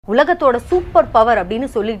உலகத்தோட super power அப்படின்னு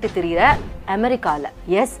சொல்லிட்டு தெரியுற அமெரிக்கால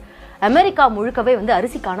எஸ் அமெரிக்கா முழுக்கவே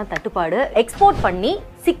அரிசிக்கான தட்டுப்பாடு எக்ஸ்போர்ட் பண்ணி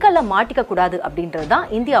சிக்கல்ல மாட்டிக்க கூடாது அப்படின்றதுதான்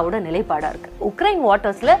இந்தியாவோட நிலைப்பாடா இருக்கு. உக்ரைன்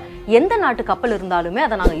வாட்டர்ஸ்ல எந்த நாட்டு கப்பல் இருந்தாலுமே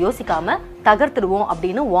அதை நாங்க யோசிக்காம தகர்த்துடுவோம்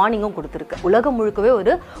அப்படின்னு வார்னிங்கும் கொடுத்திருக்கு. உலகம் முழுக்கவே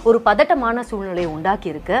ஒரு பதட்டமான சூழ்நிலையை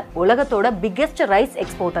உண்டாக்கி இருக்கு. உலகத்தோட பிக்கெஸ்ட் ரைஸ்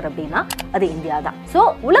எக்ஸ்போர்ட்டர் அப்படின்னா அது இந்தியா தான். சோ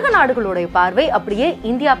உலக நாடுகளுடைய பார்வை அப்படியே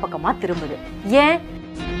இந்தியா பக்கமா திரும்புது. ஏன்?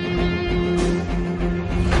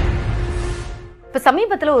 இப்ப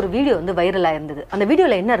சமீபத்துல ஒரு வீடியோ வைரலா இருந்தது. அந்த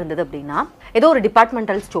வீடியோல என்ன இருந்தது அப்படின்னா, ஏதோ ஒரு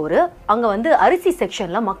டிபார்ட்மெண்டல் ஸ்டோரு, அங்க அரிசி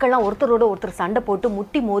செக்ஷன்ல மக்கள்லாம் ஒருத்தரோட ஒருத்தர் சண்டை போட்டு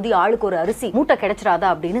முட்டி மோதி ஆளுக்கு ஒரு அரிசி மூட்டை கிடைச்சிடாதா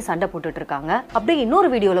அப்படின்னு சண்டை போட்டுட்டு இருக்காங்க. அப்படியே இன்னொரு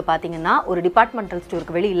வீடியோல பாத்தீங்கன்னா, ஒரு டிபார்ட்மெண்டல்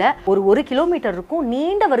ஸ்டோருக்கு வெளியில ஒரு கிலோமீட்டர் இருக்கும்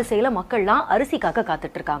நீண்ட வரிசையில மக்கள்லாம் அரிசிக்காக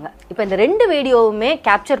காத்துட்டு இருக்காங்க. இப்ப இந்த ரெண்டு வீடியோவுமே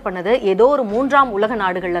கேப்சர் பண்ணது ஏதோ ஒரு மூன்றாம் உலக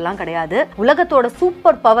நாடுகள்ல எல்லாம் கிடையாது. உலகத்தோட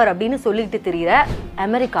சூப்பர் பவர் அப்படின்னு சொல்லிட்டு தெரியுற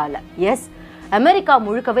அமெரிக்கால எஸ் அமெரிக்கா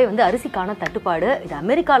முழுக்கவே அரிசிக்கான தட்டுப்பாடு இது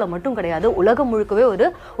அமெரிக்கால மட்டும் கிடையாது, உலகம் முழுக்கவே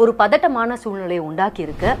ஒரு பதட்டமான சூழ்நிலையை உண்டாக்கி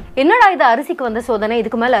இருக்கு. என்னடா இது அரிசிக்கு வந்த சோதனை,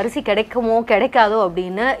 இதுக்கு மேல அரிசி கிடைக்குமோ கிடைக்காதோ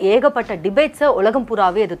அப்படின்னு ஏகப்பட்ட டிபேட்ஸ் உலகம்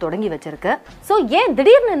பூராவே இது தொடங்கி வச்சிருக்கு. சோ ஏன்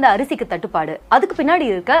திடீர்னு இந்த அரிசிக்கு தட்டுப்பாடு, அதுக்கு பின்னாடி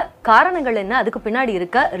இருக்க காரணங்கள் என்ன, அதுக்கு பின்னாடி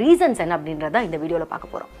இருக்க ரீசன்ஸ் என்ன அப்படின்றத இந்த வீடியோல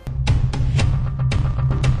பார்க்க போறோம்.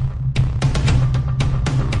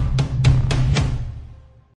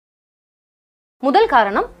 முதல்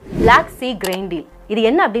காரணம் Black Sea Grain Deal. இது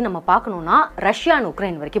என்ன அப்படின்னு நம்ம பார்க்கணும்னா, ரஷ்யா அண்ட்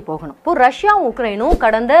உக்ரைன் வரைக்கும் போகணும். இப்போ ரஷ்யாவும் உக்ரைனும்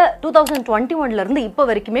கடந்த 2021ல இருந்து இப்ப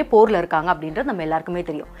வரைக்குமே போர்ல இருக்காங்க அப்படின்றது நம்ம எல்லாருக்குமே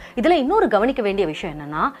தெரியும். இதுல இன்னொரு கவனிக்க வேண்டிய விஷயம்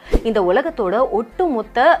என்னன்னா, இந்த உலகத்தோட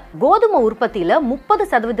ஒட்டுமொத்த கோதுமை உற்பத்தியில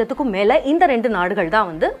 30% மேல இந்த ரெண்டு நாடுகள்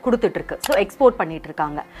தான் கொடுத்துட்டு இருக்கு. ஸோ எக்ஸ்போர்ட் பண்ணிட்டு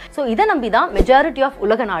இருக்காங்க. ஸோ இதை நம்பிதான் மெஜாரிட்டி ஆஃப்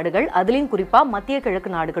உலக நாடுகள், அதுலயும் குறிப்பா மத்திய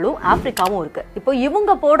கிழக்கு நாடுகளும் ஆப்பிரிக்காவும் இருக்கு. இப்போ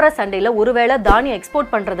இவங்க போடுற சண்டையில ஒருவேளை தானியம்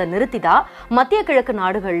எக்ஸ்போர்ட் பண்றதை நிறுத்திதான் மத்திய கிழக்கு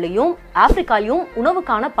நாடுகள்லயும் ஆப்பிரிக்காலையும்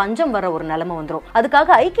உணவுக்கான பஞ்சம் வர ஒரு நிலைமை வந்துரும். அதுக்காக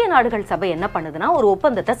ஐக்கிய நாடுகள் சபை என்ன பண்ணுதுன்னா ஒரு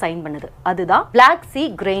ஒப்பந்தத்தை சைன் பண்ணுது. அதுதான் Black Sea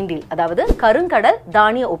Grain Deal, அதாவது கருங்கடல்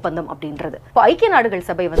தானிய ஒப்பந்தம் அப்படின்றது. இப்போ ஐக்கிய நாடுகள்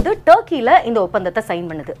சபை டர்க்கில இந்த ஒப்பந்தத்தை சைன்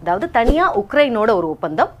பண்ணுது. அதாவது தனியா உக்ரைனோட ஒரு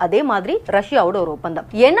ஒப்பந்தம், அதே மாதிரி ரஷ்யாவோட ஒரு ஒப்பந்தம்.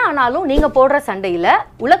 என்ன ஆனாலும் நீங்க போடுற சண்டையில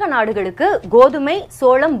உலக நாடுகளுக்கு கோதுமை,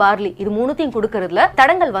 சோளம், பார்லி இது மூணுத்தையும் கொடுக்கறதுல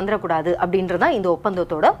தடங்கள் வந்துடக்கூடாது அப்படின்றதான் இந்த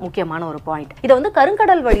ஒப்பந்தத்தோட முக்கியமான ஒரு பாயிண்ட். இது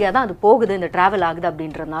கருங்கடல் வழியா தான் அது போகுது, இந்த டிராவல் ஆகுது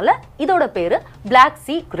அப்படின்றதுனால இதோட பேரு Black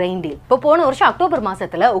Sea Grain Deal. இப்போ போன வருஷம் அக்டோபர்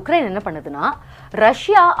மாசத்துல உக்ரைன் என்ன பண்ணுதுன்னா,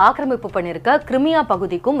 ரஷ்யா ஆக்கிரமிப்பு பண்ணிருக்க கிரிமியா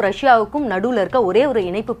பகுதிக்கும் ரஷ்யாவுக்கும் நடுவுல இருக்க ஒரே ஒரு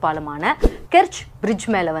இணைப்பு பாலமான கெர்ச் பிரிட்ஜ்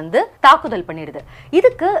மேல தாக்குதல் பண்ணிடுது.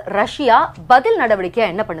 இதுக்கு ரஷ்யா பதில் நடவடிக்கையா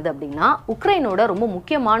என்ன பண்ணுது அப்படின்னா, உக்ரைனோட ரொம்ப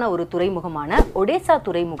முக்கியமான ஒரு துறைமுகமான ஒடேசா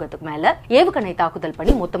துறைமுகத்துக்கு மேல ஏவுகணை தாக்குதல்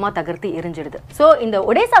பண்ணி மொத்தமா தகர்த்து எரிஞ்சிடுது. சோ இந்த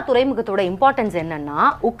ஒடேசா துறைமுகத்தோட இம்பார்ட்டன்ஸ் என்னன்னா,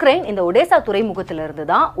 உக்ரைன் இந்த ஒடேசா துறைமுகத்துல இருந்து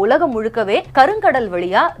தான் உலகம் முழுக்கவே கருங்கடல்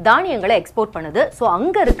வழியா தானியங்களை எக்ஸ்போர்ட் பண்ணுது. சோ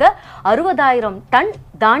அங்க இருக்க 60,000 டன்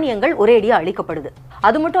தானியங்கள் ஒரேடியா அழிக்கப்படுது.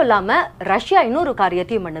 அது மட்டும் இல்லாம ரஷ்யா இன்னொரு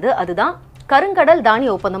காரியத்தையும் பண்ணுது. அதுதான் கருங்கடல் தானிய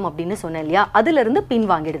ஒப்பந்தம் அப்படின்னு சொன்னேன் இல்லையா, அதுல இருந்து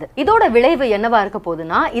பின்வாங்கிடுது. இதோட விளைவு என்னவா இருக்க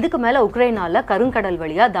போகுதுன்னா, இதுக்கு மேல உக்ரைனால கருங்கடல்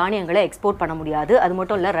வழியா தானியங்களை எக்ஸ்போர்ட் பண்ண முடியாது. அது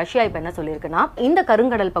மட்டும் இல்ல, ரஷ்யா இப்ப என்ன சொல்லியிருக்குன்னா, இந்த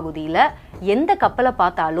கருங்கடல் பகுதியில எந்த கப்பலை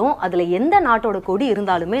பார்த்தாலும் அதுல எந்த நாட்டோட கொடி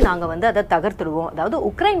இருந்தாலுமே நாங்க அதை தகர்த்துடுவோம். அதாவது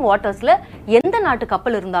உக்ரைன் வாட்டர்ஸ்ல எந்த நாட்டு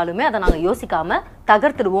கப்பல் இருந்தாலுமே அதை நாங்க யோசிக்காம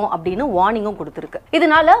தகர்த்துடுவோம் அப்படின்னு வார்னிங்கும் கொடுத்திருக்கு.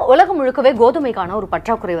 இதனால உலகம் முழுக்கவே கோதுமைக்கான ஒரு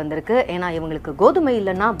பற்றாக்குறை வந்திருக்கு. ஏன்னா இவங்களுக்கு கோதுமை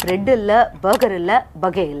இல்லைன்னா பிரெட் இல்ல, பர்கர் இல்ல,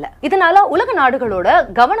 பகே இல்ல. இதனால உலக நாடுகளோட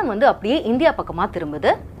கவனம் அப்படியே இந்தியா பக்கமா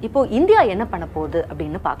திரும்புது. இப்போ இந்தியா என்ன பண்ண போகுது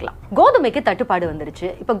அப்படின்னு பார்க்கலாம். கோதுமைக்கு தட்டுப்பாடு வந்துருச்சு.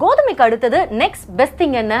 இப்ப கோதுமைக்கு அடுத்தது நெக்ஸ்ட் பெஸ்ட்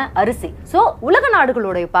திங் என்ன? அரிசி. சோ உலக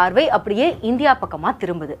நாடுகளோட பார்வை அப்படியே இந்தியா பக்கமா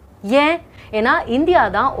திரும்புது. ஏன்? ஏன்னா இந்தியா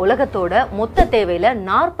தான் உலகத்தோட மொத்த தேவையில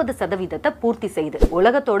 40% பூர்த்தி செய்யுது.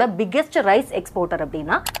 உலகத்தோட பிக்கெஸ்ட் ரைஸ் எக்ஸ்போர்ட்டர்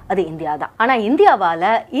அப்படின்னா அது இந்தியா தான். ஆனா இந்தியாவால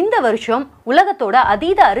இந்த வருஷம் உலகத்தோட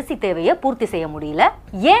அதீத அரிசி தேவையை பூர்த்தி செய்ய முடியல.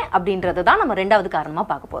 ஏன் அப்படின்றத தான் நம்ம ரெண்டாவது காரணமா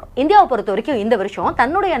பார்க்க போறோம். இந்தியாவை பொறுத்த வரைக்கும் இந்த வருஷம்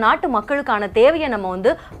தன்னுடைய நாட்டு மக்களுக்கான தேவையை நம்ம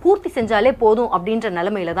பூர்த்தி செஞ்சாலே போதும் அப்படின்ற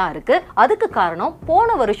நிலைமையில தான் இருக்கு. அதுக்கு காரணம் போன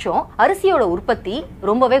வருஷம் அரிசியோட உற்பத்தி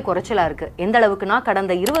ரொம்பவே குறைச்சலா இருக்கு. எந்த அளவுக்குன்னா,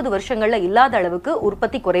 கடந்த 20 வருஷங்கள்ல இல்லாத அளவுக்கு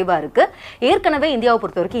உற்பத்தி குறைவா இருக்கு. ஏற்கனவே இந்தியாவை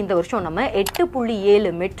பொறுத்த வரைக்கும் இந்த வருஷம் நம்ம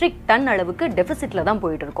 8.7 மெட்ரிக் டன் அளவுக்கு டெபிசிட்ல தான்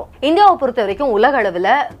போயிட்டு இருக்கோம். இந்தியாவை பொறுத்த வரைக்கும் உலக அளவுல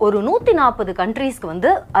ஒரு 140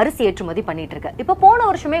 கண்ட்ரீஸ்க்கு அரிசி ஏற்றுமதி பண்ணிட்டு இருக்கு. இப்ப போன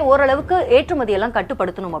வருஷமே ஓரளவுக்கு ஏற்றுமதி எல்லாம் கட்டுப்படுத்த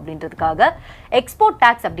அமல்படுத்தணும் அப்படின்றதுக்காக எக்ஸ்போர்ட்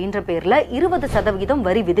டாக்ஸ் அப்படின்ற பேர்ல 20%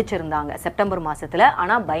 வரி விதிச்சிருந்தாங்க செப்டம்பர் மாசத்துல.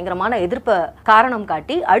 ஆனா பயங்கரமான எதிர்ப்பு காரணம்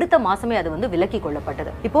காட்டி அடுத்த மாசமே அது வந்து விலக்கி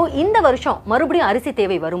கொள்ளப்பட்டது. இப்போ இந்த வருஷம் மறுபடியும் அரிசி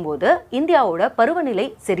தேவை வரும்போது இந்தியாவோட பருவநிலை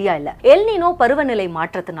சரியா இல்ல. எல்னினோ பருவநிலை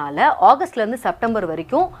மாற்றத்தினால ஆகஸ்ட்ல இருந்து செப்டம்பர்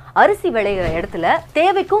வரைக்கும் அரிசி விளையிற இடத்துல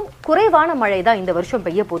தேவைக்கும் குறைவான மழை தான் இந்த வருஷம்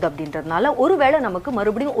பெய்ய போகுது அப்படின்றதுனால ஒருவேளை நமக்கு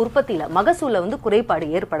மறுபடியும் உற்பத்தியில மகசூல்ல வந்து குறைபாடு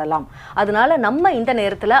ஏற்படலாம். அதனால நம்ம இந்த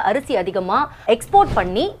நேரத்துல அரிசி அதிகமா எக்ஸ்போர்ட்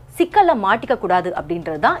பண்ணி சிக்கல்ல மாட்டிக்க கூடாது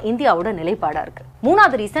அப்படின்றதுதான் இந்தியாவோட நிலைப்பாடா இருக்கு.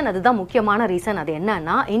 மூணாவது ரீசன், அதுதான் முக்கியமான ரீசன், அது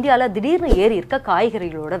என்னன்னா இந்தியால திடீர்னு ஏறி இருக்க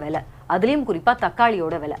காய்கறிகளோட விலை, அதுலயும் குறிப்பா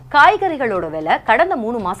தக்காளியோட விலை. காய்கறிகளோட விலை கடந்த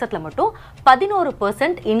 3 மாசத்துல மட்டும்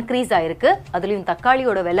 11% இன்க்ரீஸ் ஆயிருக்கு. அதுலயும்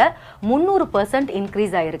தக்காளியோட விலை 300%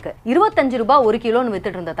 இன்க்ரீஸ் ஆயிருக்கு. 25 ரூபாய் ஒரு கிலோன்னு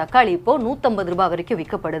வித்துட்டு இருந்த தக்காளி இப்போ 150 ரூபாய் வரைக்கும்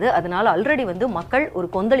விற்கப்படுது. அதனால ஆல்ரெடி வந்து மக்கள் ஒரு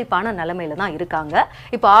கொந்தளிப்பான நிலைமையில தான் இருக்காங்க.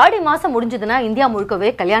 இப்போ ஆடி மாசம் முடிஞ்சதுன்னா இந்தியா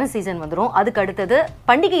முழுக்கவே கல்யாண சீசன் வந்துடும். அதுக்கு அடுத்தது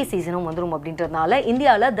பண்டிகை சீசனும் வந்துடும். அப்படின்றதுனால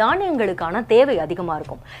இந்தியால தானியங்களுக்கான தேவை அதிகமா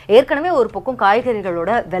இருக்கும். ஏற்கனவே ஒரு பக்கம்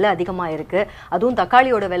காய்கறிகளோட விலை அதிகமா இருக்கு. அதுவும்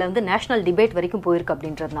தக்காளியோட விலை வந்து நேஷனல் டிபேட் வரைக்கும் போயிருக்கு.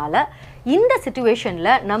 அப்படின்றதுனால இந்த சிச்சுவேஷன்ல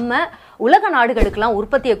நம்ம உலக நாடுகளுக்கெல்லாம்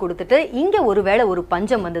உற்பத்தியை கொடுத்துட்டு இங்க ஒருவேளை ஒரு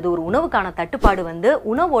பஞ்சம் வந்தது, ஒரு உணவுக்கான தட்டுப்பாடு வந்து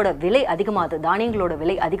உணவோட விலை அதிகமாகுது, தானியங்களோட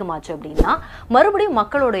விலை அதிகமாச்சு அப்படின்னா மறுபடியும்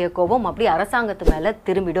மக்களுடைய கோபம் அப்படி அரசாங்கத்து மேல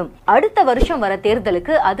திரும்பிடும். அடுத்த வருஷம் வர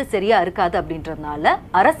தேர்தலுக்கு அது சரியா இருக்காது. அப்படின்றதுனால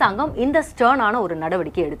அரசாங்கம் இந்த ஸ்டர்னான ஒரு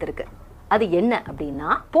நடவடிக்கை எடுத்திருக்கு. அது என்ன அப்படின்னா,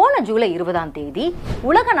 போன ஜூலை 20ஆம் தேதி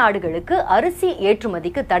உலக நாடுகளுக்கு அரிசி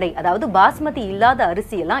ஏற்றுமதிக்கு தடை, அதாவது பாஸ்மதி இல்லாத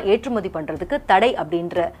அரிசி எல்லாம் ஏற்றுமதி பண்றதுக்கு தடை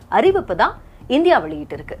அப்படின்ற அறிவிப்பு தான் இந்தியா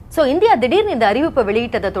வெளியிட்டு இருக்கு. சோ இந்தியா திடீர்னு இந்த அறிவிப்பை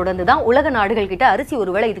வெளியிட்டதை தொடர்ந்து தான் உலக நாடுகள் கிட்ட அரிசி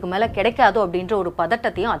ஒருவேளை இதுக்கு மேல கிடைக்காதோ அப்படின்ற ஒரு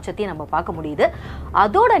பதட்டத்தையும் அச்சத்தையும் நம்ம பார்க்க முடியுது.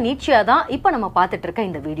 அதோட நீட்சியா தான் இப்ப நம்ம பார்த்துட்டு இருக்க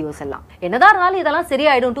இந்த வீடியோஸ் எல்லாம். என்னதான் இருந்தாலும் இதெல்லாம்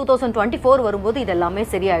சரியாயிடும், 2024 வரும்போது இதெல்லாமே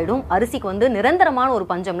சரியாயிடும், அரிசிக்கு வந்து நிரந்தரமான ஒரு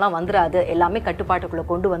பஞ்சம்லாம் வந்துடாது, எல்லாமே கட்டுப்பாட்டுக்குள்ள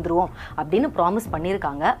கொண்டு வந்துருவோம் அப்படின்னு ப்ராமிஸ்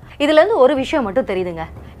பண்ணியிருக்காங்க. இதுல இருந்து ஒரு விஷயம் மட்டும் தெரியுதுங்க,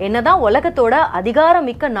 என்னதான் உலகத்தோட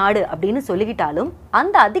அதிகாரமிக்க நாடு அப்படின்னு சொல்லிக்கிட்டாலும்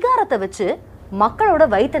அந்த அதிகாரத்தை வச்சு மக்களோட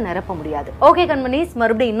வயித்தை நிரப்ப முடியாது. ஓகே கண்மணிஸ்,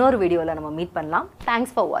 மறுபடியும் இன்னொரு வீடியோல நம்ம மீட் பண்ணலாம்.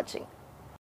 தேங்க்ஸ் ஃபார் வாட்சிங்.